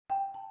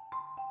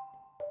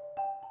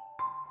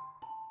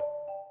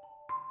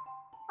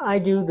I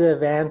do the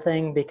van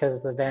thing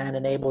because the van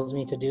enables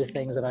me to do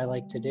things that I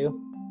like to do.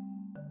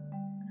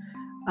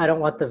 I don't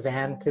want the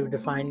van to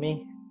define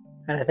me.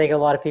 And I think a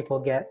lot of people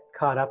get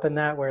caught up in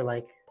that where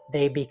like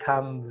they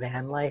become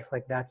van life,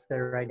 like that's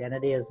their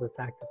identity is the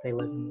fact that they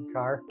live in the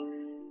car.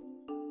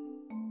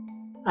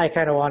 I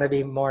kind of want to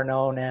be more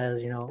known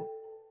as,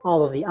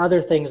 all of the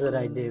other things that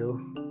I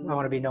do. I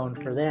want to be known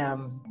for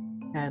them.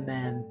 And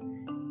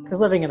then, because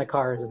living in a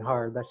car isn't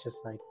hard. That's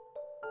just like,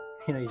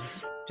 you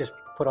just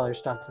put all your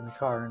stuff in the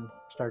car and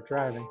start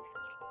driving.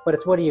 But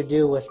it's what do you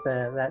do with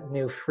that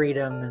new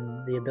freedom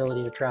and the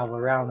ability to travel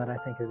around that I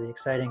think is the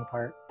exciting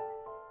part.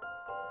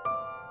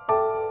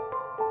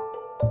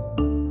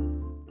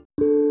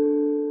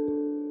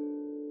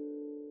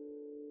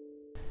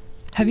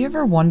 Have you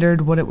ever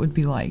wondered what it would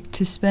be like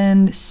to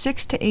spend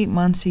 6 to 8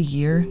 months a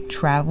year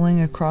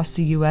traveling across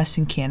the US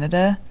and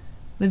Canada,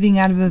 living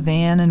out of a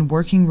van and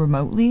working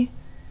remotely?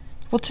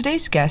 Well,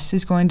 today's guest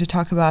is going to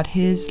talk about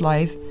his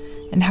life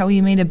and how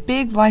he made a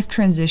big life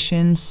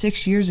transition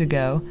 6 years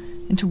ago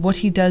into what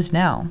he does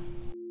now.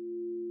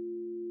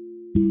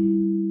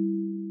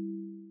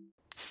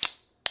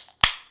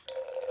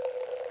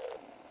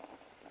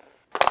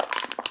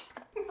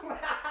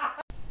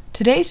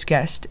 Today's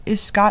guest is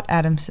Scott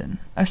Adamson,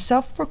 a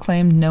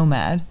self-proclaimed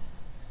nomad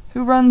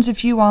who runs a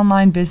few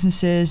online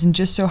businesses and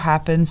just so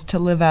happens to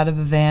live out of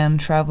a van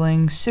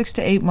traveling 6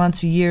 to 8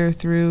 months a year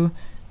through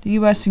the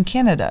US and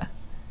Canada.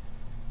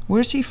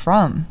 Where's he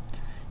from?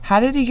 How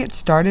did he get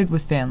started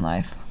with van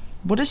life?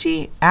 What does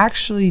he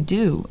actually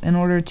do in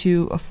order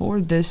to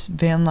afford this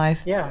van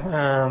life? Yeah,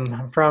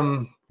 I'm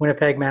from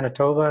Winnipeg,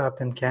 Manitoba,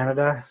 up in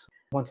Canada.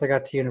 Once I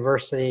got to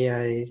university,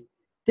 I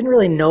didn't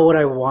really know what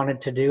I wanted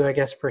to do, I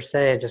guess, per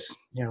se. I just,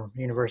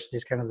 university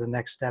is kind of the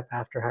next step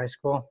after high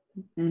school.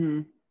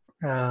 Mm-hmm.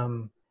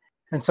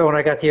 And so when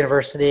I got to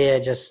university, I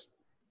just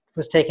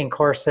was taking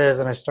courses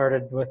and I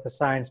started with a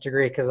science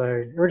degree because I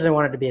originally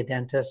wanted to be a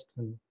dentist.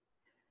 And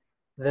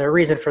the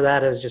reason for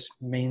that is just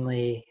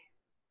mainly,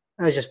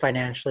 I was just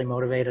financially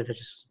motivated to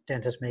just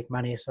dentists make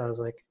money. So I was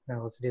like,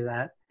 let's do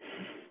that.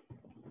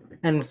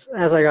 And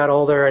as I got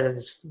older, I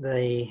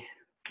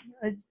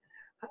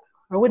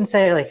wouldn't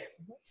say like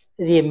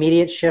the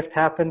immediate shift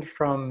happened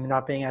from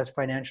not being as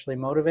financially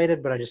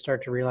motivated, but I just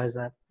started to realize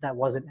that that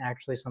wasn't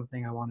actually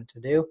something I wanted to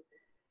do.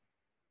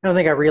 I don't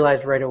think I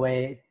realized right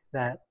away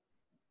that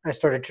I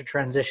started to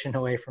transition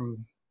away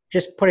from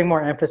just putting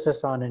more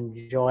emphasis on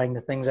enjoying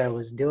the things I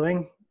was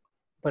doing.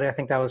 But I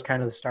think that was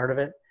kind of the start of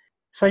it.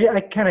 So I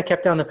kind of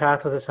kept down the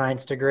path with a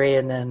science degree.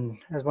 And then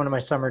as one of my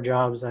summer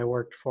jobs, I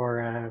worked for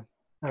a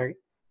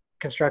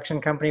construction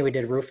company. We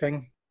did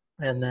roofing.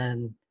 And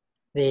then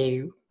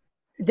it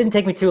didn't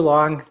take me too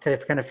long to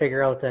kind of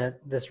figure out that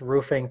this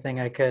roofing thing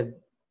it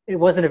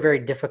wasn't a very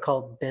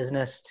difficult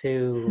business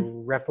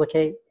to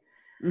replicate.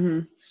 Mm-hmm.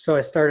 So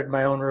I started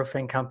my own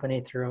roofing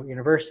company throughout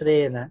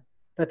university, and that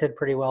did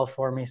pretty well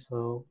for me.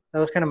 So that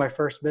was kind of my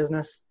first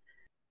business.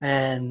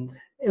 And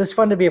it was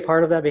fun to be a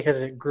part of that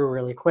because it grew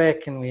really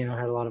quick and we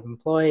had a lot of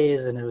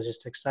employees and it was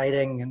just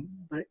exciting.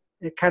 But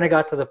it kind of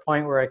got to the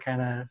point where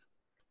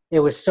it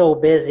was so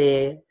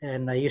busy,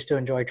 and I used to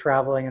enjoy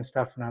traveling and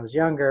stuff when I was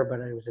younger,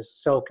 but I was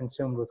just so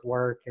consumed with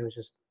work. It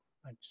was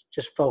I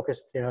just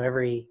focused,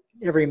 every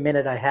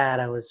minute I had,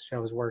 I was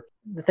working.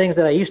 The things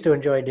that I used to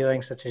enjoy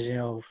doing, such as,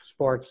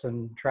 sports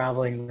and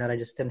traveling, that I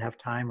just didn't have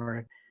time,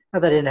 or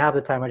not that I didn't have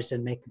the time, I just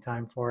didn't make the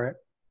time for it.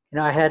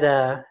 I had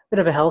a bit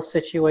of a health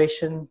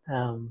situation.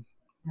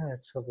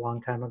 That's a long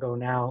time ago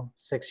now,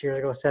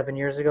 7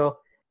 years ago.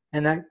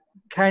 And that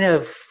kind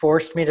of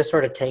forced me to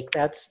sort of take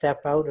that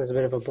step out. It was a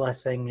bit of a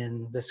blessing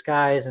in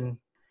disguise. And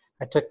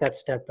I took that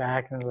step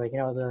back and I was like,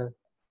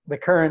 the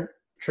current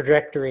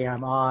trajectory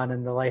I'm on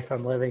and the life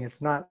I'm living,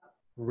 it's not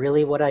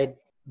really what I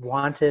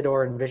wanted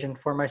or envisioned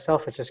for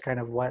myself. It's just kind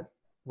of what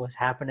was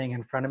happening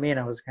in front of me, and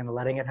I was kind of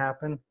letting it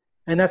happen.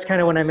 And that's kind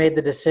of when I made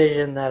the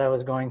decision that I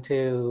was going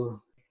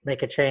to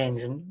make a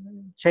change. And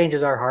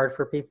changes are hard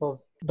for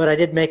people. But I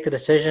did make the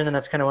decision, and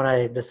that's kind of when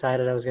I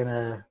decided I was going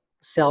to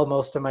sell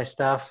most of my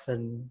stuff.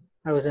 And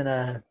I was in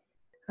a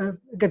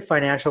good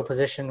financial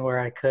position where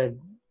I could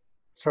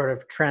sort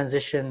of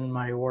transition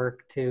my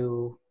work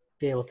to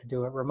be able to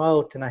do it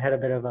remote. And I had a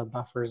bit of a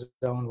buffer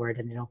zone where I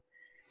didn't,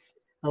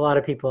 a lot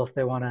of people, if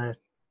they want to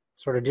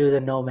sort of do the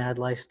nomad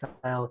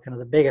lifestyle, kind of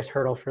the biggest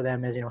hurdle for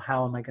them is,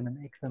 how am I going to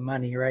make the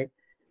money, right?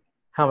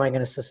 How am I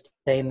going to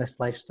sustain this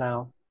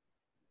lifestyle?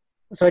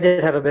 So I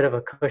did have a bit of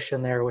a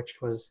cushion there,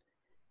 which was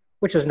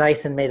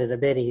nice and made it a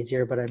bit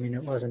easier. But I mean,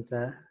 it wasn't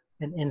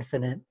an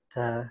infinite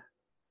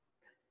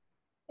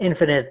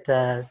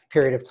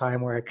period of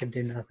time where I could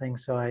do nothing.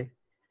 So I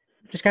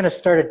just kind of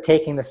started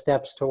taking the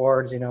steps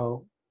towards,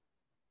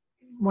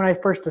 when I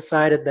first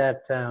decided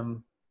that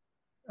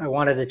I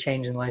wanted a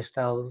change in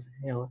lifestyle,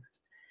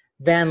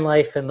 van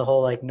life and the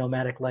whole like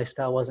nomadic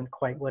lifestyle wasn't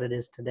quite what it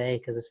is today,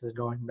 because this is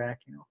going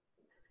back,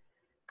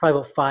 probably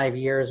about 5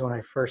 years when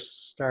I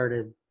first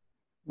started.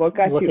 What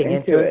got you looking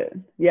into it?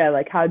 Yeah,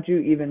 like how'd you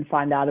even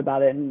find out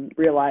about it and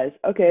realize,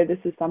 okay, this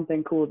is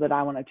something cool that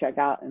I want to check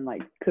out and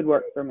like could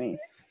work for me?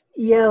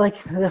 Yeah,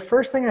 like the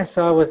first thing I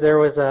saw was there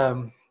was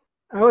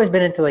I always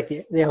been into like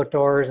the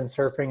outdoors and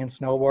surfing and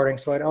snowboarding,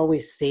 so I'd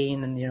always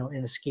seen and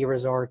in ski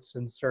resorts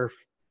and surf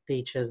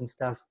beaches and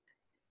stuff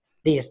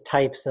these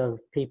types of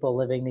people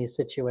living these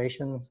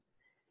situations.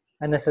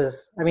 And this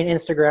is, I mean,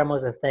 Instagram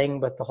was a thing,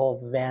 but the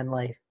whole van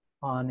life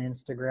on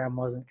Instagram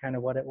wasn't kind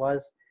of what it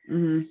was.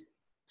 Mm-hmm.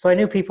 So I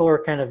knew people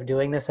were kind of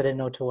doing this. I didn't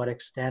know to what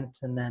extent.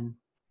 And then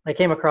I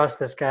came across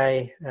this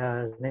guy.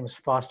 His name is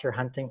Foster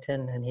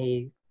Huntington, and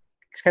he's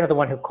kind of the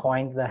one who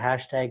coined the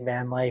hashtag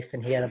van life.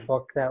 And he had a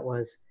book that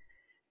was,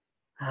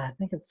 I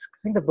think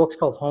the book's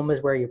called Home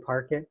is Where You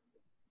Park It.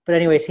 But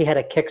anyways, he had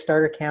a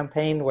Kickstarter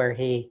campaign where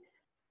he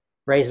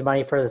raised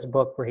money for this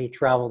book where he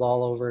traveled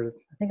all over,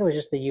 I think it was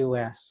just the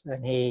US,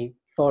 and he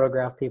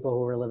photographed people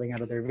who were living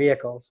out of their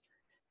vehicles.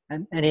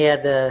 And he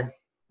had I'm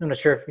not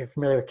sure if you're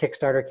familiar with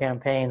Kickstarter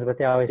campaigns, but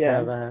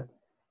Yeah.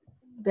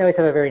 they always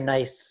have a very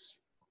nice,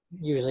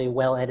 usually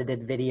well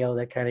edited video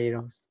that kind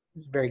of, does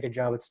a very good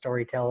job at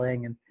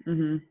storytelling. And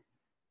Mm-hmm.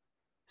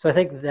 so I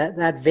think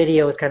that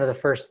video was kind of the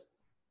first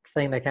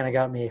thing that kind of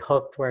got me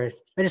hooked, where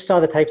I just saw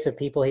the types of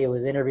people he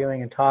was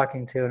interviewing and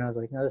talking to, and I was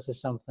like, no, this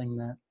is something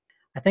that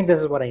I think this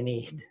is what I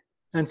need.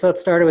 And so it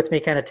started with me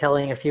kind of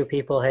telling a few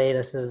people, hey,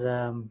 this is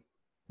I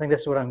think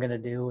this is what I'm going to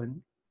do.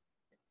 And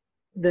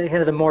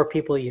the more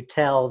people you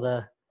tell,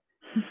 the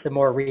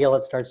more real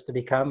it starts to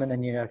become, and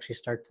then you actually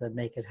start to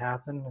make it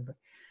happen.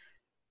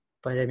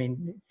 But I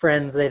mean,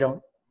 friends, they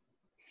don't,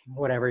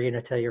 whatever,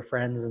 tell your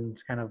friends, and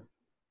it's kind of,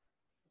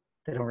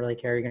 they don't really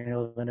care. You're going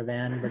to live in a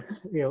van, but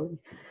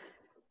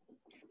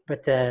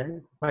but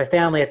my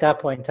family at that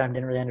point in time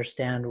didn't really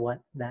understand what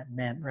that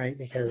meant, right?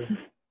 Because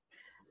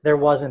there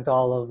wasn't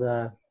all of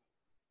the,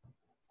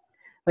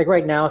 like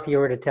right now, if you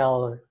were to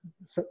tell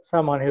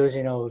someone who's,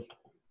 in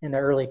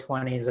their early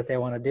 20s that they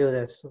want to do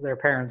this, their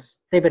parents,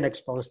 they've been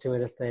exposed to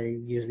it if they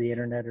use the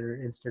internet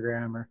or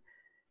Instagram, or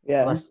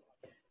Yeah. unless,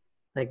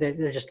 like,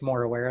 they're just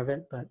more aware of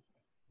it. But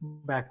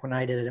back when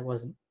I did it, it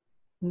wasn't,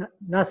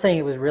 not saying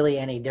it was really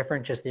any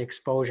different, just the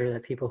exposure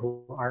that people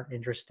who aren't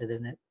interested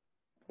in it,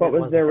 What it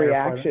was wasn't their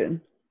there for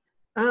them.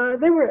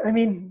 reaction? I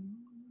mean,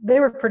 they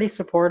were pretty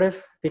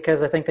supportive,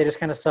 because I think they just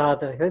kind of saw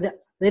that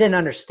they didn't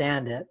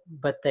understand it,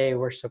 but they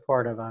were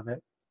supportive of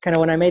it. Kind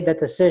of when I made that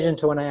decision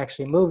to when I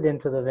actually moved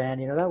into the van,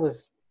 that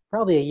was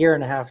probably a year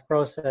and a half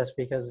process,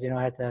 because,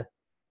 I had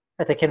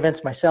to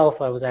convince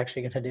myself I was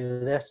actually going to do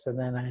this. And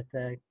then I had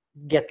to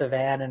get the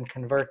van and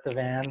convert the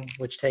van,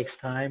 which takes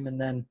time. And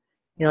then,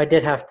 I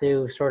did have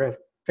to sort of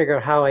figure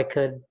out how I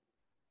could,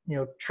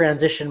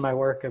 transition my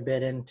work a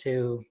bit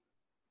into,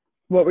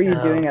 What were you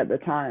doing um, at the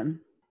time?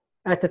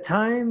 at the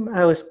time,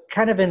 I was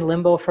kind of in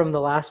limbo from the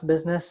last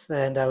business,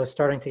 and I was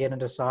starting to get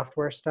into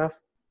software stuff.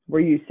 Were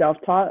you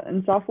self-taught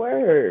in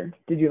software, or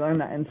did you learn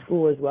that in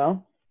school as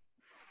well?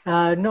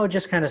 No,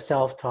 just kind of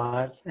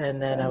self-taught.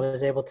 And then Okay. I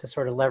was able to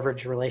sort of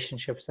leverage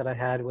relationships that I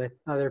had with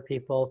other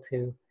people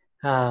to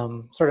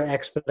sort of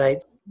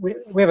expedite. We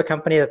have a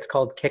company that's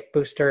called Kick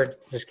Booster.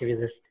 Just give you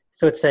this.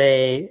 So it's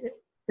a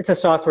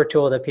software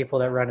tool that people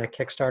that run a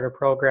Kickstarter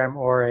program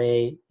or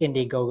a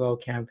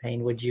Indiegogo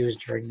campaign would use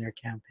during their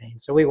campaign.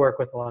 So we work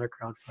with a lot of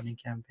crowdfunding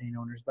campaign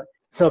owners. But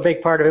so a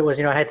big part of it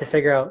was, I had to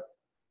figure out,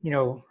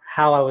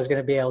 how I was going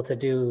to be able to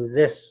do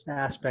this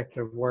aspect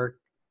of work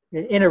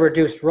in a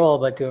reduced role,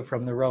 but do it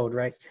from the road,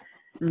 right?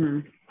 Mm-hmm.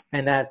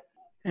 And that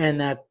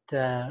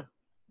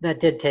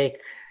did take,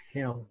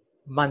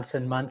 months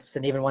and months.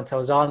 And even once I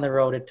was on the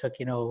road, it took,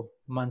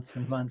 months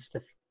and months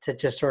to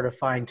just sort of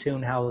fine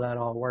tune how that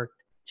all worked.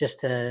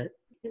 Just to,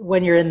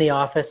 when you're in the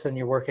office and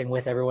you're working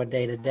with everyone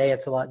day to day,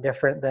 it's a lot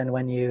different than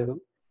when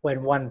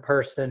one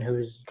person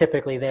who's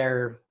typically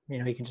there,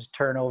 you can just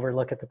turn over,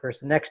 look at the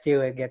person next to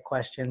you and get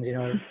questions,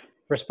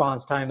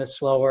 response time is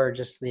slower.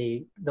 Just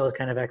those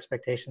kind of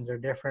expectations are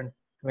different.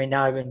 I mean,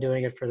 now I've been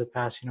doing it for the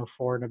past,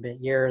 4 and a bit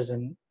years,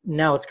 and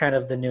now it's kind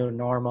of the new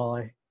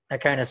normal. I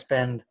kind of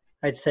spend,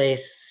 I'd say,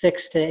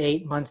 6 to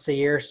 8 months a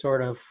year,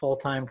 sort of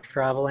full-time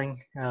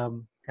traveling,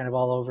 kind of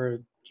all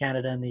over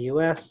Canada and the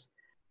US.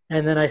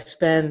 And then I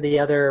spend the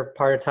other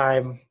part of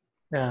time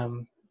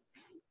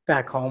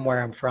back home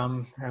where I'm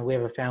from. We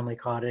have a family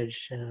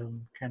cottage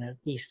kind of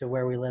east of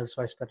where we live,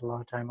 so I spend a lot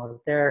of time out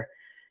there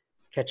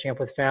catching up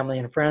with family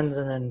and friends.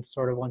 And then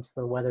sort of once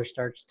the weather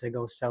starts to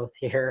go south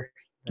here,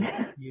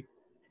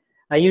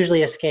 I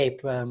usually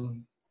escape.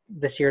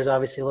 This year is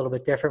obviously a little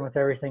bit different with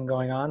everything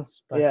going on,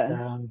 but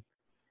Yeah.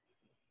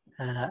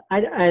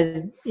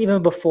 I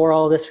even before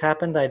all this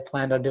happened, I'd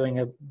planned on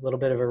doing a little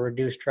bit of a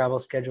reduced travel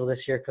schedule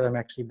this year, because I'm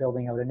actually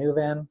building out a new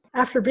van.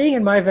 After being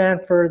in my van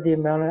for the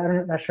amount,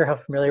 I'm not sure how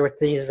familiar with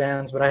these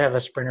vans, but I have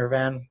a Sprinter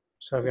van.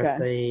 So I've got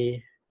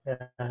Okay.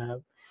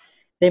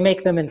 they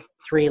make them in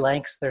 3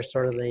 lengths. They're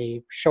sort of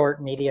the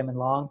short, medium, and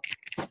long.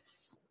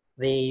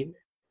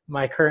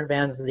 My current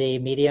van's the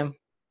medium.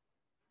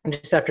 And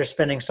just after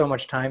spending so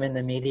much time in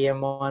the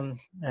medium one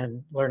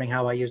and learning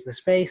how I use the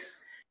space,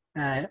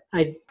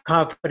 I'm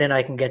confident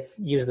I can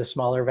use the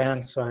smaller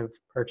van. So I've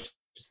purchased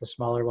the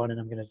smaller one, and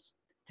I'm going to,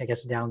 I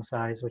guess,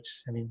 downsize,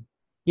 which, I mean,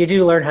 you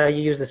do learn how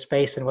you use the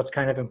space and what's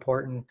kind of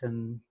important.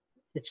 And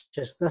it's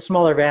just the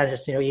smaller vans,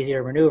 just,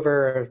 easier to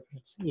maneuver.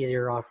 It's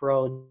easier off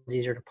road. It's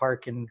easier to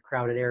park in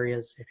crowded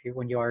areas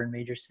when you are in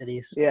major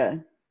cities. Yeah.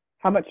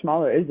 How much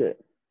smaller is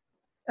it?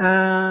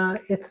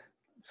 It's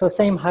so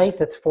same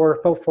height. It's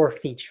about 4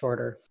 feet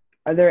shorter.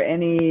 Are there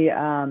any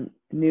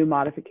new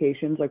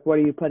modifications? Like, what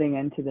are you putting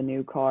into the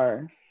new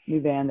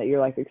van that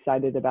you're like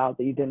excited about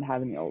that you didn't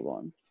have in the old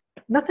one?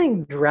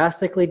 Nothing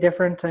drastically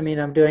different. I mean,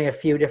 I'm doing a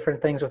few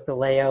different things with the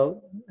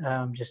layout,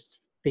 just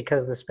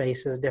because the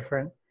space is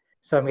different.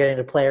 So I'm getting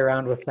to play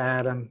around with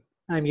that.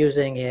 I'm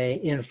using a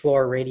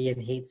in-floor radiant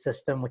heat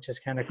system, which is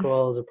kind of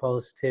cool, as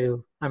opposed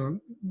to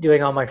I'm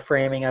doing all my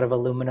framing out of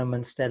aluminum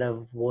instead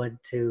of wood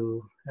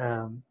to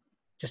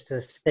just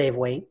to save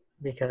weight,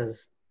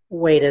 because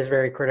weight is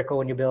very critical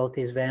when you build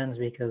these vans,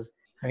 because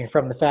I mean,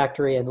 from the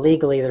factory and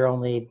legally they're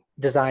only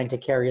designed to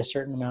carry a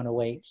certain amount of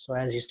weight. So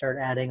as you start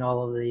adding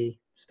all of the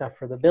stuff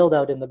for the build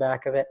out in the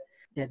back of it,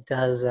 it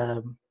does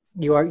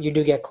you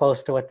do get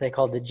close to what they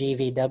call the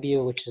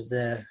GVW, which is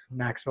the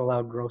maximum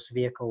allowed gross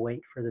vehicle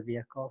weight for the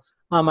vehicles.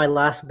 On my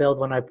last build,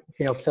 when I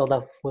filled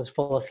up, was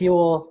full of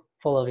fuel,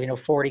 full of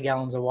 40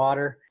 gallons of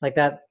water, like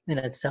that in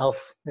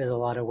itself is a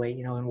lot of weight.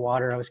 In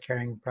water I was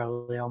carrying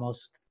probably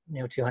almost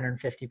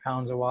 250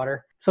 pounds of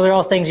water. So they're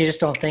all things you just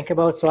don't think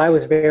about. So I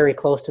was very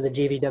close to the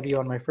GVW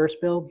on my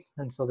first build,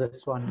 and so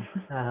this one.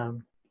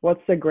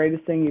 What's the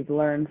greatest thing you've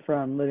learned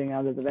from living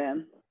out of the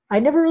van? I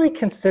never really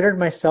considered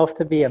myself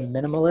to be a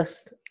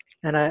minimalist.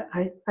 And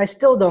I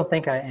still don't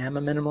think I am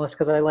a minimalist,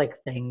 because I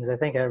like things. I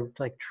think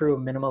like true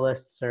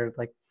minimalists are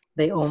like,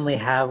 they only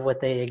have what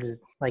they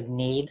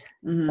need.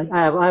 Mm-hmm. Like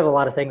I have a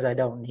lot of things I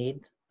don't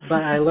need,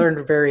 but I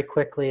learned very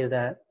quickly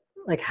that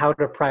like how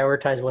to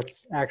prioritize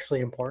what's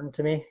actually important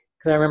to me.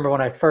 Because I remember when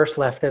I first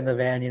left in the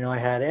van, I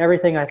had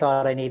everything I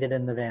thought I needed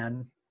in the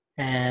van.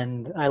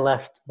 And I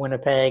left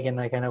Winnipeg and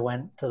I kind of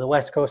went to the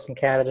West Coast in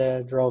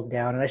Canada, drove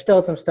down, and I still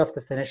had some stuff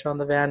to finish on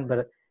the van,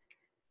 but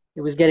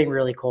it was getting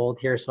really cold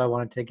here, so I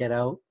wanted to get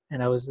out.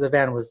 And the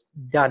van was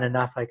done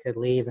enough I could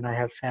leave, and I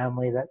have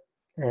family that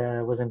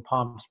was in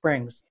Palm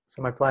Springs.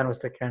 So my plan was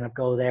to kind of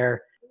go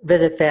there,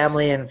 visit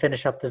family, and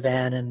finish up the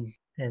van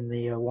in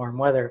the warm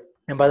weather.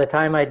 And by the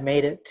time I'd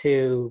made it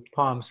to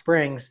Palm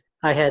Springs,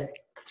 I had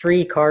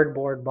 3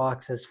 cardboard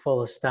boxes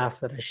full of stuff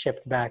that I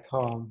shipped back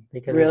home,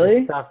 because it's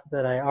just stuff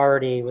that I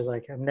already was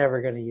like, I'm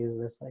never going to use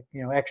this, like,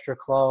 extra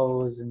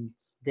clothes and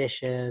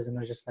dishes. And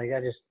I was just like,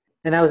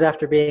 and that was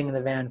after being in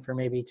the van for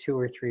maybe 2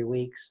 or 3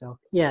 weeks. So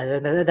yeah,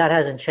 that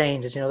hasn't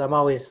changed. I'm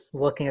always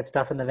looking at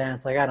stuff in the van.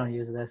 It's like, I don't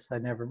use this.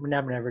 I'm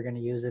never going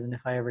to use it. And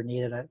if I ever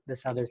needed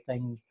this other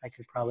thing, I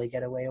could probably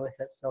get away with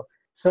it. So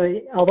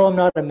although I'm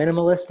not a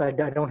minimalist, I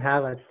don't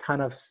have a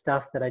ton of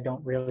stuff that I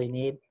don't really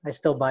need. I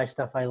still buy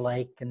stuff I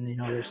like. And,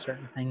 there's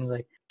certain things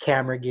like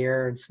camera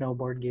gear and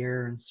snowboard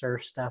gear and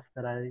surf stuff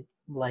that I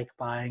like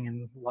buying,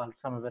 and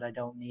some of it I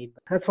don't need.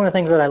 That's one of the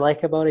things that I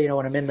like about it.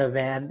 When I'm in the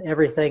van,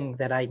 everything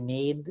that I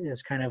need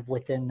is kind of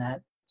within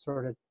that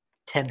sort of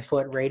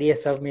 10-foot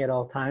radius of me at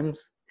all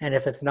times. And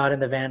if it's not in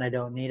the van, I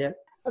don't need it.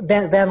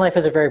 Van life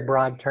is a very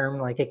broad term.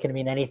 Like, it can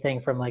mean anything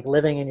from like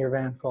living in your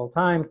van full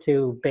time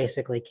to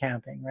basically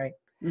camping, right?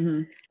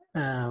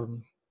 Mm-hmm.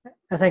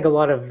 I think a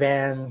lot of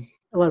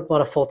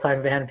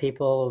full-time van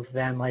people,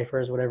 van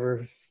lifers,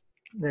 whatever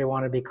they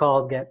want to be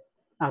called, get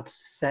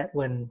upset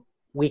when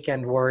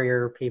weekend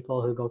warrior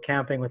people who go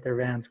camping with their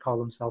vans call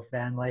themselves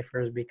van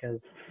lifers,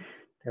 because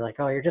they're like,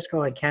 oh, you're just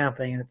going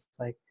camping. And it's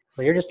like,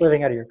 well, you're just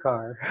living out of your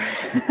car.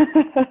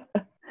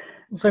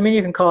 So, I mean,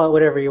 you can call it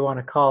whatever you want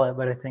to call it,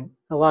 but I think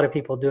a lot of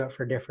people do it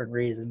for different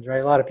reasons,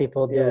 right? A lot of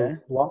people do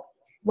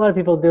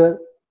it.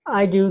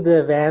 I do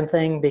the van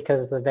thing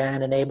because the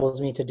van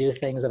enables me to do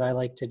things that I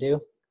like to do.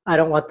 I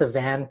don't want the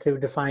van to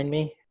define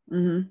me.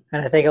 Mm-hmm.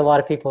 And I think a lot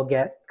of people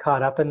get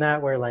caught up in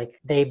that, where like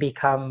they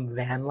become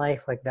van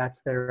life. Like,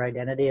 that's their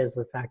identity, is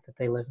the fact that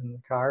they live in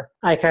the car.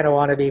 I kind of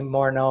want to be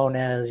more known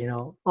as,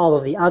 all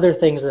of the other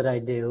things that I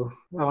do.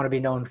 I want to be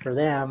known for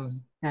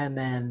them. And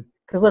then,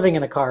 because living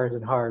in a car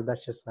isn't hard.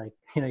 That's just like,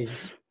 you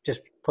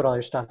just put all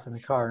your stuff in the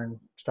car and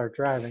start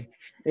driving.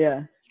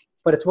 Yeah.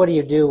 But it's what do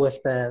you do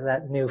with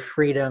that new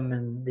freedom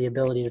and the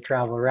ability to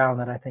travel around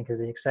that I think is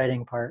the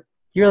exciting part.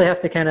 You really have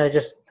to kind of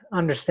just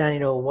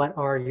understand, what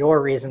are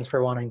your reasons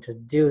for wanting to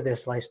do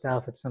this lifestyle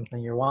if it's something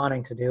you're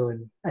wanting to do.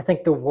 And I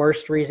think the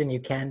worst reason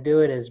you can do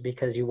it is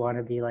because you want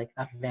to be like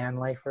a van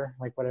lifer,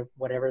 like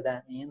whatever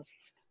that means.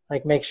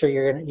 Like, make sure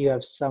you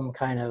have some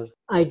kind of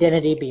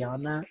identity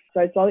beyond that.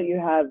 So I saw that you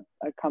have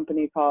a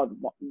company called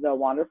The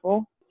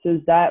Wonderful. So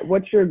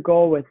what's your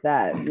goal with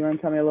that? You want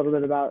to tell me a little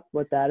bit about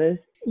what that is?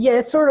 Yeah,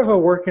 it's sort of a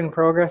work in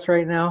progress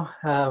right now.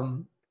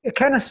 It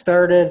kind of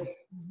started,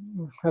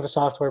 I have a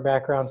software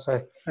background,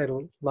 so I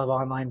love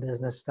online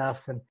business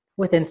stuff. And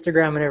with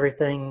Instagram and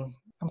everything,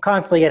 I'm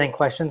constantly getting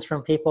questions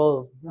from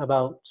people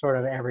about sort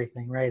of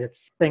everything, right?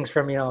 It's things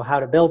from, how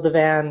to build the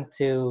van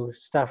to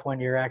stuff when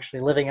you're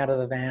actually living out of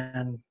the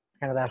van,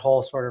 kind of that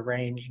whole sort of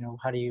range,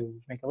 how do you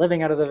make a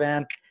living out of the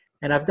van?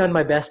 And I've done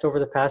my best over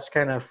the past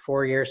kind of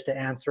 4 years to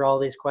answer all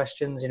these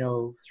questions,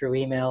 through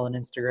email and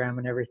Instagram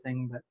and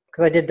everything. But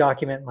because I did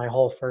document my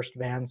whole first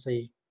van, so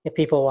if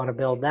people want to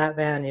build that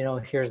van,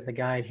 here's the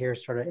guide,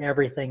 here's sort of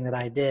everything that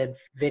I did,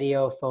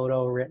 video,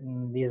 photo,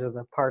 written. These are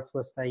the parts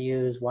list I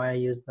use, why I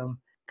use them.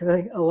 Because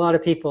I think a lot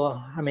of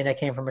people, I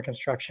came from a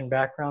construction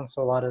background,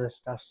 so a lot of this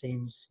stuff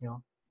seems,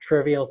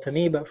 trivial to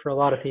me, but for a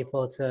lot of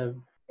people, it's a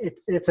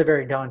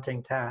very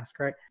daunting task,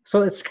 right?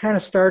 So it's kind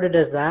of started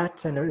as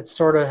that, and it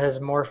sort of has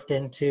morphed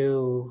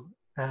into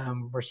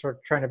we're sort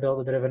of trying to build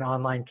a bit of an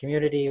online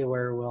community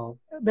where a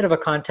bit of a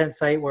content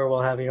site where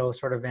we'll have,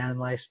 sort of van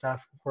life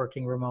stuff,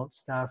 working remote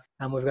stuff.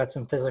 We've got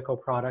some physical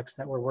products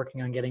that we're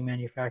working on getting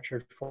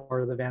manufactured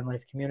for the van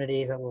life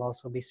community that we'll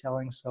also be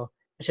selling. So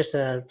it's just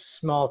a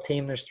small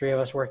team. There's 3 of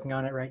us working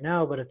on it right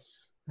now, but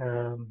it's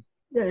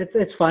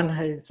fun.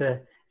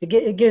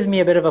 It gives me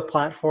a bit of a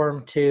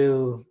platform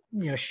to,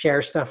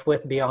 share stuff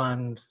with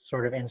beyond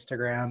sort of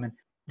Instagram.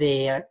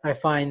 And I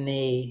find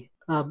the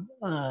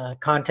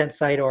content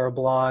site or a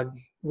blog,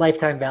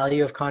 lifetime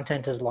value of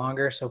content is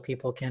longer, so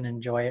people can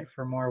enjoy it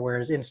for more.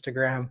 Whereas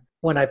Instagram,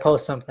 when I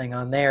post something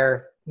on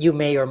there, you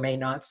may or may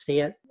not see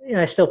it.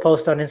 I still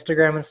post on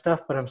Instagram and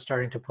stuff, but I'm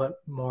starting to put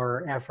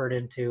more effort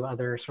into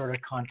other sort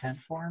of content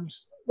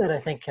forms that I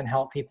think can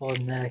help people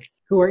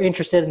who are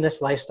interested in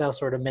this lifestyle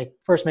sort of make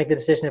the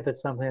decision if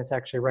it's something that's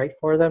actually right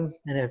for them,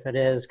 and if it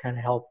is, kind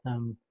of help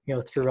them,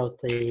 throughout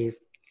the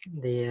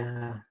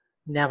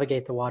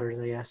navigate the waters,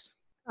 I guess.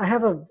 I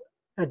have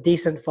a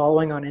decent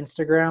following on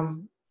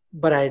Instagram,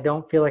 but I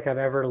don't feel like I've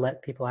ever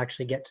let people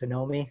actually get to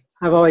know me.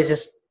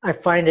 I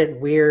find it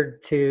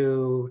weird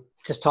to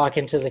just talk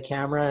into the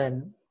camera,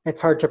 and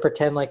it's hard to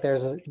pretend like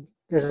there's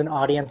an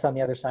audience on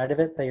the other side of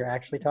it that you're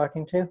actually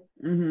talking to.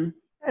 Mm-hmm.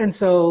 And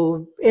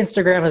so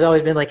Instagram has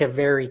always been like a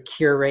very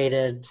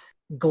curated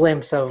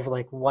glimpse of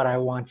like what I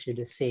want you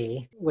to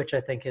see, which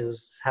I think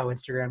is how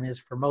Instagram is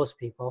for most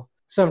people.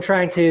 So I'm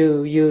trying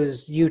to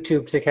use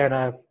YouTube to kind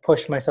of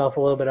push myself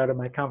a little bit out of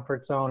my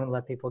comfort zone and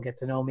let people get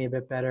to know me a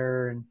bit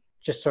better, and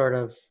just sort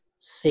of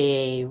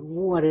see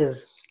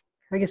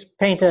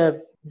paint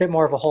a bit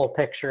more of a whole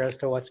picture as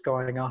to what's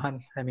going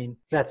on.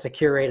 That's a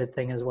curated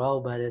thing as well,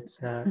 but it's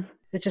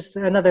just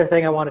another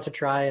thing I wanted to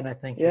try, and I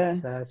think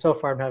it's so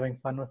far I'm having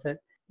fun with it.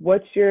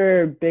 What's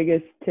your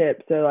biggest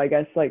tip? So I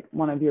guess like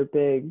one of your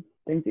big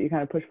things that you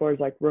kind of push for is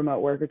like remote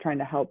work, or trying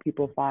to help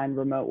people find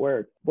remote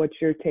work. What's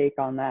your take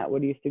on that?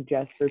 What do you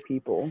suggest for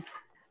people?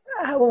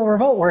 Well,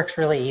 remote work's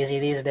really easy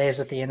these days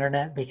with the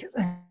internet, because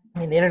the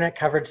internet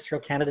coverage through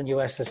Canada and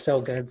US is so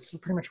good. So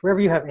pretty much wherever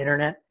you have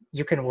internet,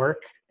 you can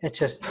work. It's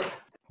just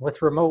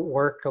with remote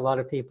work, I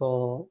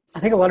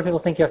think a lot of people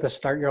think you have to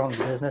start your own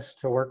business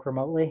to work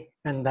remotely.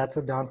 And that's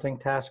a daunting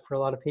task for a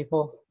lot of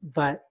people.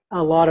 But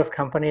a lot of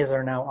companies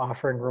are now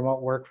offering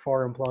remote work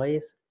for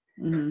employees.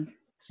 Mm-hmm.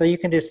 So you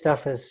can do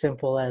stuff as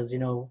simple as,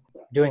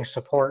 doing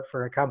support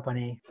for a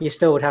company. You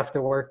still would have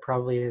to work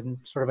probably in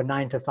sort of a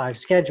 9-to-5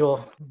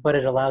 schedule, but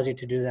it allows you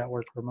to do that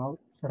work remote.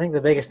 So I think the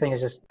biggest thing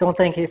is just don't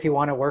think if you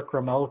want to work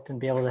remote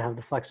and be able to have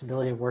the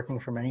flexibility of working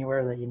from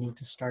anywhere that you need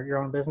to start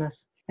your own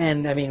business.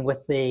 And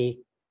with the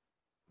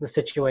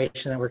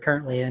situation that we're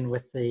currently in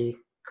with the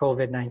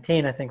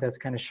COVID-19, I think that's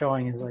kind of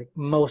showing is like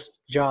most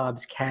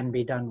jobs can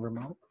be done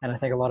remote. And I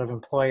think a lot of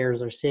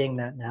employers are seeing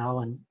that now.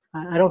 And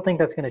I don't think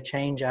that's going to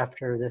change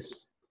after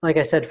this. Like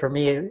I said, for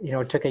me,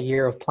 it took a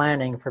year of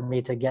planning for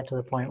me to get to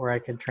the point where I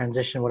could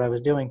transition what I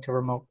was doing to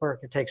remote work.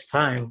 It takes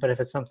time, but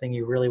if it's something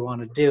you really want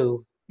to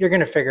do, you're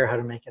going to figure out how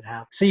to make it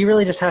happen. So you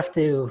really just have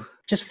to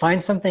just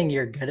find something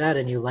you're good at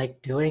and you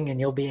like doing, and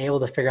you'll be able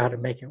to figure out how to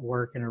make it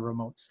work in a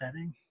remote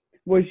setting.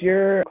 Was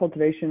your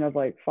cultivation of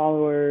like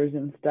followers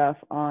and stuff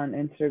on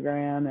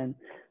Instagram and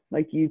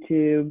like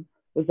YouTube,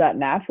 was that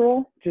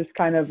natural? Just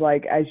kind of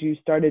like as you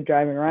started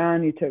driving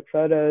around, you took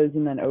photos,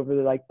 and then over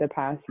the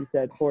past, you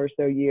said 4 or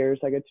so years,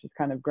 like it's just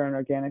kind of grown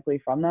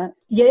organically from that?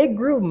 Yeah, it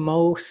grew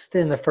most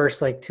in the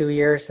first 2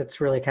 years.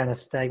 It's really kind of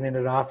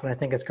stagnated off. And I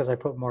think it's because I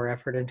put more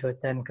effort into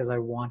it then, because I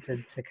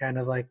wanted to kind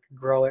of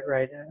grow it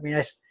right.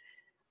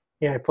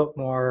 I put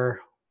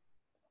more,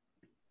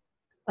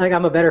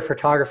 I'm a better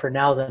photographer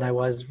now than I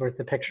was with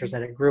the pictures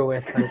that it grew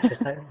with, but it's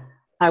just,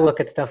 I look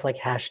at stuff like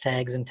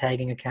hashtags and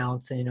tagging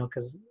accounts, and,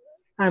 because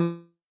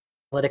I'm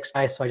analytics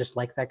guy, so I just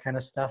like that kind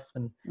of stuff,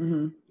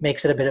 and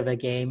makes it a bit of a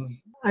game.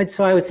 I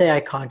would say I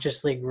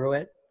consciously grew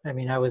it.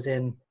 I was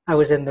in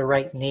the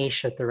right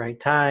niche at the right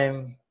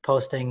time,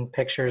 posting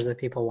pictures that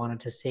people wanted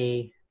to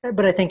see.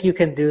 But I think you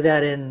can do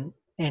that in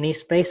any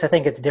space. I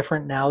think it's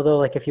different now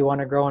though. If you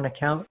want to grow an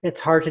account, it's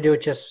hard to do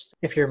it just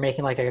if you're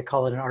making I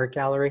call it an art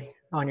gallery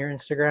on your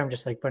Instagram,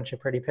 just a bunch of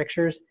pretty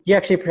pictures. You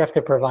actually have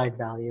to provide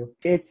value.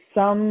 If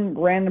some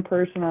random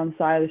person on the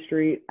side of the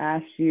street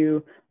asked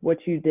you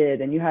what you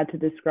did and you had to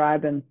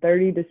describe in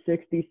 30 to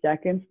 60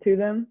 seconds to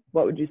them,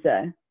 what would you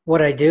say?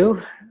 What I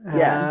do?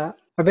 Yeah.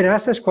 I've been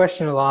asked this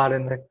question a lot,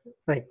 and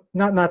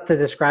not to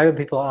describe it,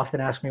 people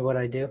often ask me what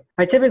I do.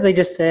 I typically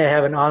just say I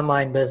have an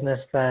online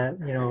business that,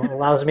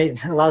 allows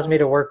me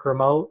to work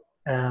remote.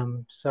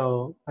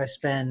 So I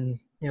spend,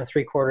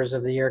 3/4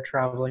 of the year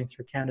traveling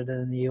through Canada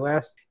and the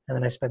US, and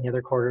then I spend the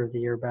other quarter of the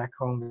year back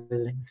home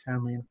visiting with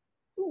family.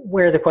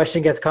 Where the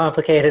question gets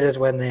complicated is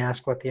when they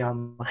ask what the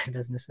online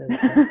business is.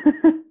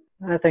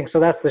 I think so.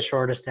 That's the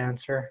shortest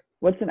answer.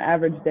 What's an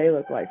average day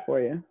look like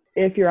for you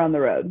if you're on the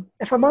road?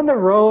 If I'm on the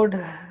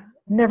road,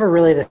 never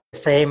really the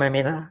same. I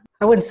mean,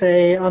 I wouldn't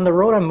say on the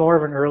road I'm more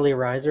of an early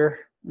riser.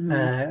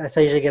 Mm-hmm.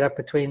 I usually get up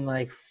between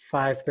like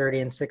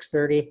 5:30 and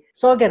 6:30.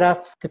 So I'll get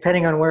up,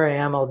 depending on where I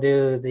am, I'll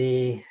do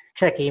the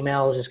check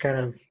emails, just kind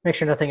of make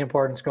sure nothing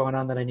important's going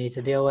on that I need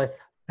to deal with.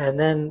 And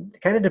then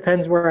it kind of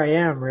depends where I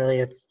am,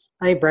 really.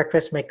 I eat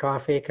breakfast, make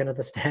coffee, kind of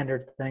the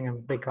standard thing. I'm a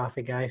big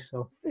coffee guy.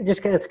 So it's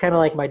kind of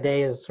like my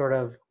day is sort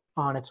of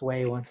on its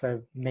way once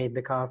I've made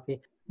the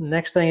coffee.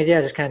 Next thing is, yeah,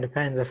 it just kind of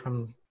depends. If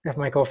I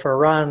might go for a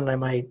run, I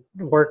might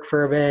work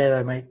for a bit,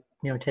 I might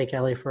take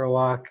Ellie for a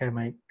walk.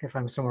 If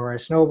I'm somewhere where I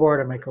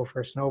snowboard, I might go for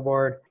a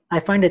snowboard. I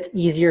find it's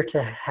easier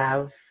to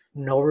have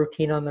no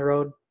routine on the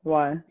road.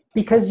 Why?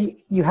 Because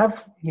you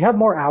have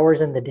more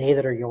hours in the day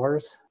that are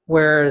yours.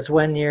 Whereas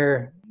when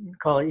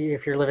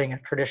if you're living a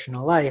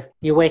traditional life,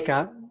 you wake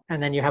up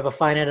and then you have a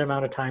finite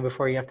amount of time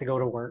before you have to go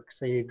to work.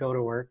 So you go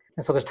to work.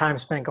 And so there's time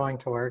spent going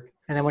to work.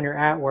 And then when you're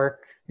at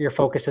work, your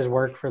focus is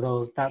work for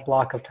that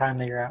block of time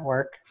that you're at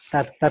work.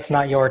 That's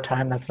not your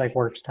time. That's like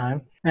work's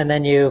time. And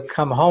then you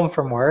come home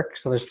from work.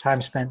 So there's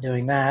time spent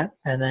doing that.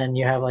 And then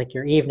you have like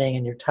your evening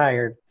and you're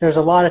tired. There's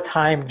a lot of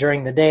time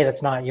during the day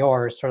that's not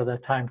yours. Sort of the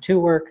time to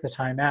work, the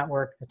time at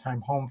work, the time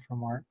home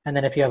from work. And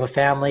then if you have a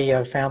family, you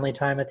have family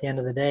time at the end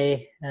of the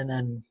day. And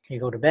then you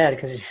go to bed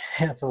because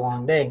it's a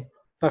long day.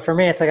 But for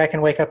me, it's like I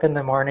can wake up in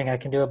the morning. I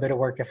can do a bit of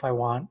work if I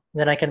want.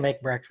 Then I can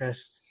make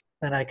breakfast.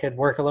 Then I could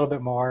work a little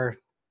bit more.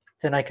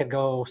 Then I could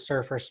go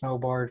surf or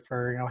snowboard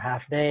for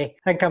half a day.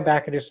 I can come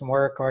back and do some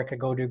work, or I could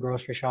go do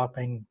grocery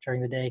shopping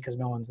during the day because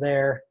no one's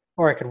there.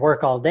 Or I could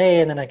work all day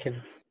and then I could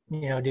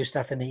do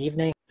stuff in the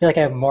evening. I feel like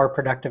I have more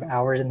productive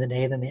hours in the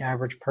day than the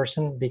average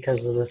person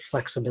because of the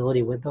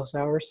flexibility with those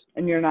hours.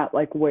 And you're not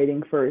like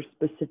waiting for a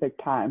specific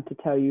time to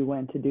tell you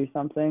when to do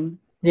something?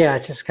 Yeah,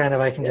 it's just kind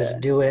of I can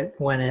just do it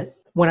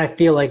when I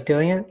feel like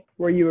doing it.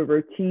 Were you a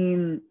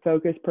routine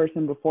focused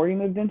person before you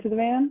moved into the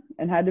van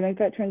and had to make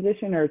that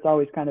transition, or it's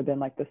always kind of been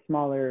like the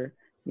smaller,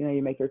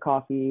 you make your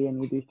coffee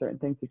and you do certain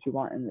things that you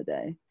want in the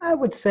day? I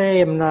would say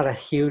I'm not a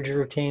huge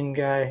routine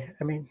guy.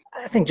 I mean,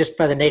 I think just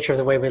by the nature of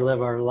the way we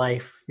live our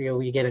life,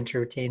 we get into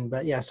routine.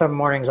 But yeah, some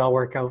mornings I'll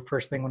work out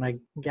first thing when I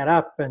get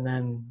up. And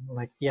then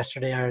like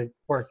yesterday, I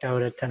worked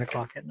out at 10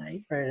 o'clock at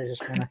night, right?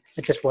 It's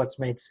just what's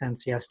made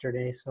sense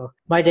yesterday. So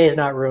my day is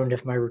not ruined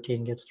if my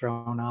routine gets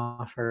thrown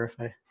off or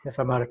if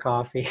I'm out of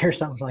coffee or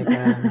something like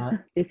that. I'm not.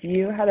 If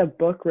you had a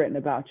book written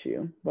about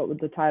you, what would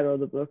the title of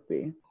the book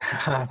be?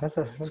 That's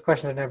a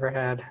question I've never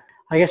had.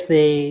 I guess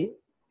I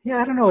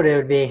don't know what it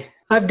would be.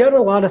 I've done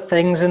a lot of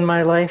things in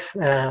my life.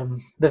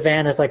 The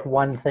van is like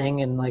one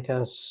thing, and I'm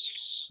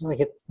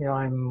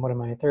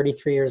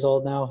 33 years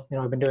old now.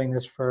 I've been doing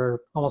this for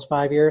almost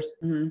 5 years.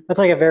 Mm-hmm. That's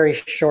like a very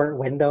short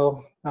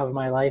window of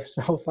my life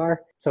so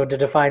far. So to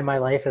define my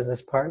life as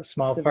this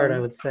small part, I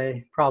would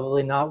say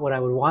probably not what I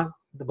would want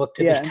the book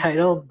to be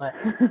titled. But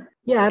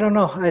yeah, I don't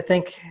know. I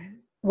think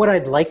what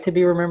I'd like to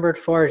be remembered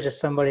for is just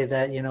somebody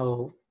that,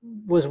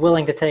 was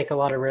willing to take a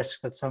lot of risks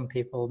that some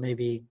people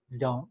maybe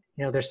don't.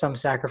 There's some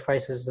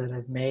sacrifices that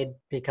I've made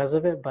because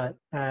of it, but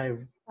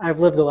I've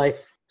lived a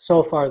life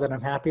so far that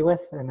I'm happy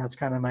with, and that's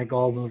kind of my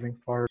goal moving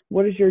forward.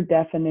 What is your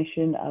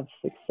definition of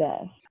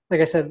success? Like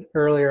I said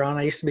earlier on,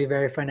 I used to be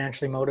very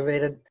financially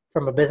motivated.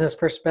 From a business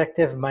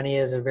perspective, money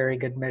is a very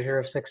good measure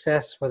of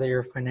success, whether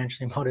you're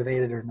financially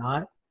motivated or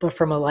not. But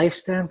from a life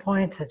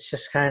standpoint, it's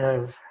just kind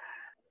of,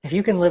 if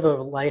you can live a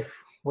life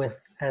with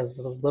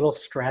as little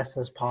stress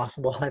as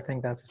possible, I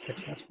think that's a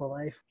successful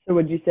life. So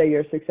would you say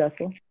you're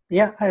successful?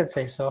 Yeah, I would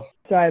say so.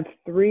 So I have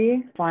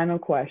 3 final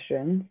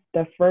questions.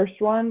 The first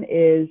one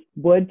is,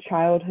 would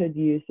childhood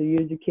you, so you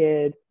as a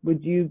kid,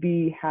 would you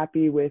be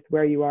happy with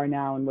where you are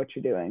now and what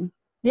you're doing?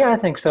 Yeah, I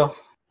think so.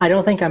 I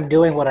don't think I'm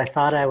doing what I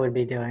thought I would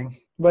be doing.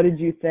 What did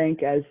you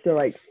think as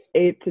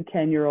 8 to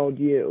 10-year-old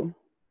you?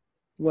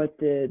 What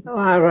did... Oh,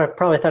 I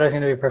probably thought I was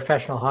going to be a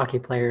professional hockey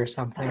player or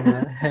something,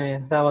 but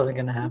that wasn't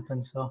going to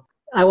happen. So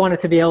I wanted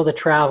to be able to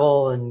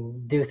travel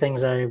and do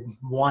things I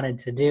wanted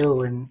to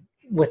do. And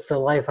with the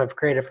life I've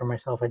created for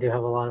myself, I do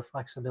have a lot of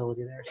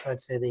flexibility there. So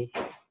I'd say the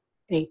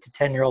 8 to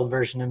 10-year-old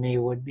version of me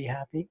would be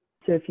happy.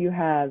 So if you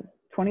have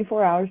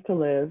 24 hours to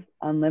live,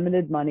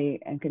 unlimited money,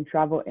 and can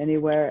travel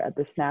anywhere at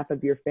the snap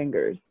of your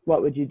fingers,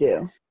 what would you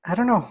do? I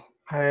don't know.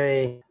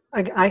 I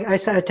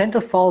tend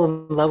to fall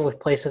in love with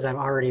places I've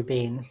already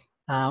been.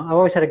 I've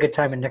always had a good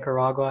time in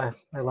Nicaragua.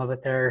 I love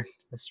it there.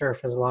 The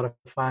surf is a lot of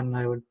fun.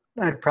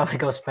 I'd probably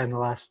go spend the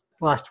last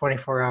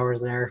 24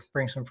 hours there,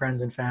 bring some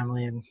friends and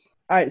family. And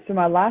all right, so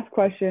my last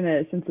question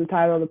is, since the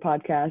title of the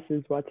podcast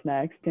is What's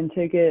Next, you can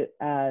take it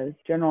as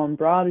general and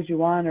broad as you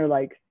want, or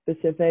like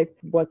specific.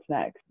 What's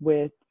next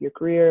with your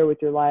career,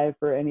 with your life,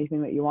 or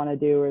anything that you want to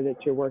do or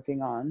that you're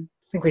working on?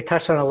 I think we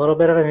touched on a little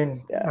bit of it.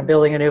 I'm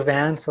building a new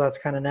van, so that's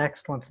kind of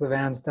next. Once the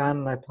van's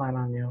done, I plan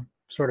on,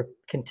 sort of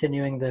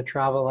continuing the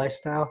travel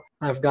lifestyle.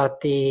 I've got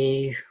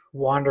the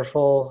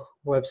wonderful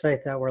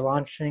website that we're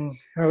launching.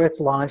 It's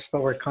launched,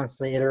 but we're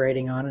constantly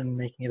iterating on and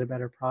making it a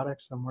better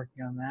product. So I'm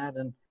working on that.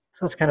 And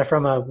so it's kind of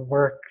from a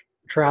work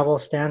travel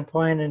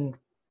standpoint. And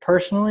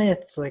personally,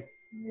 it's like,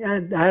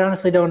 I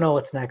honestly don't know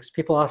what's next.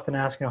 People often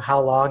ask,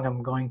 how long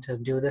I'm going to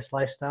do this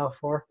lifestyle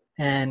for.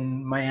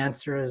 And my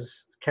answer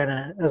is kind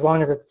of as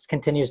long as it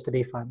continues to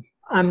be fun.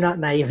 I'm not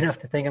naive enough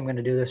to think I'm going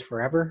to do this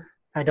forever.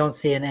 I don't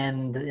see an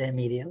end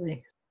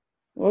immediately.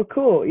 Well,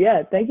 cool.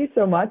 Yeah. Thank you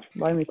so much for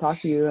letting me talk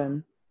to you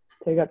and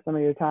take up some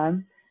of your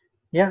time.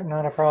 Yeah,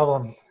 not a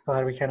problem.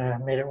 Glad we kind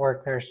of made it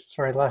work there.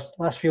 Sorry,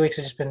 last few weeks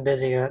have just been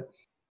busy.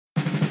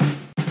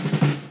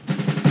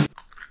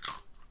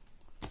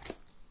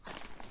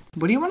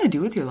 What do you want to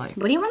do with your life?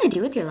 What do you want to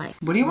do with your life?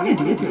 What do you want to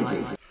do with your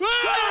life?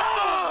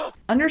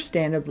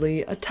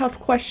 Understandably, a tough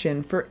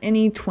question for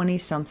any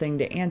 20-something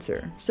to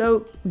answer.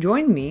 So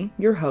join me,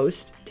 your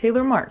host,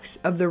 Taylor Marks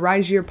of the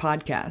Rise Year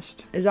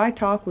podcast, as I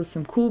talk with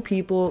some cool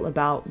people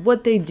about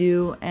what they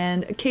do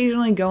and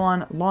occasionally go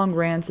on long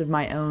rants of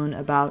my own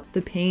about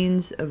the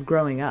pains of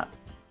growing up.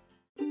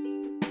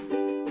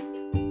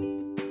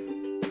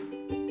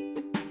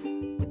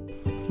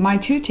 My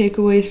two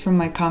takeaways from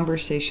my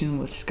conversation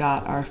with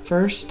Scott are: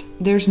 first,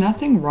 there's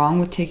nothing wrong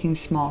with taking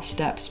small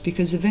steps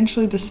because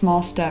eventually the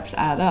small steps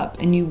add up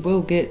and you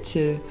will get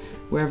to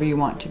wherever you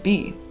want to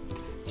be.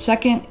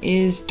 Second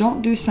is,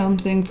 don't do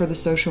something for the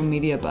social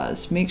media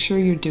buzz. Make sure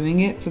you're doing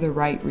it for the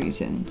right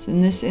reasons.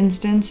 In this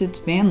instance, it's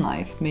van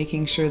life,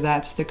 making sure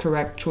that's the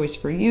correct choice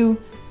for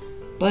you,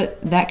 but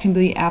that can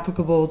be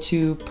applicable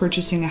to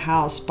purchasing a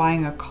house,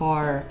 buying a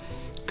car,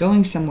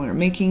 going somewhere,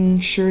 making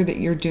sure that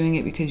you're doing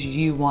it because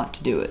you want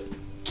to do it.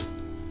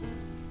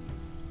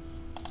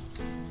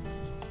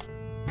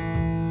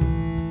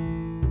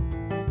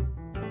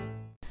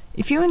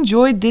 If you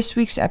enjoyed this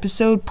week's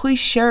episode, please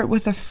share it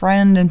with a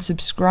friend and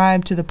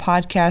subscribe to the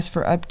podcast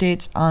for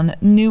updates on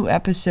new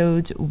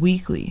episodes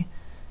weekly.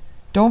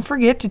 Don't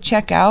forget to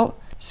check out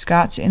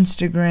Scott's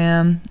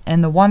Instagram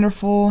and The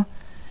Wonderful,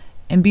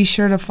 and be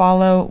sure to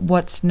follow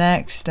What's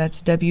Next,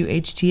 that's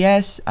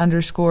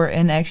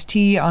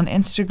WHTS_NXT on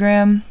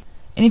Instagram.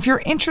 And if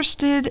you're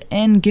interested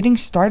in getting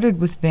started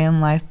with van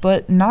life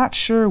but not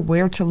sure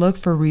where to look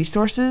for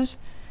resources,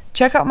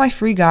 check out my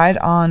free guide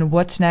on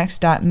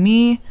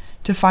whatsnext.me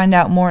to find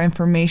out more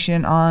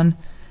information on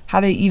how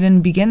to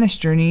even begin this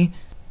journey.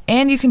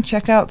 And you can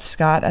check out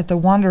Scott at The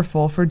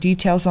Wonderful for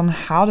details on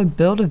how to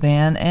build a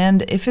van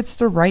and if it's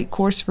the right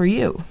course for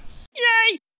you.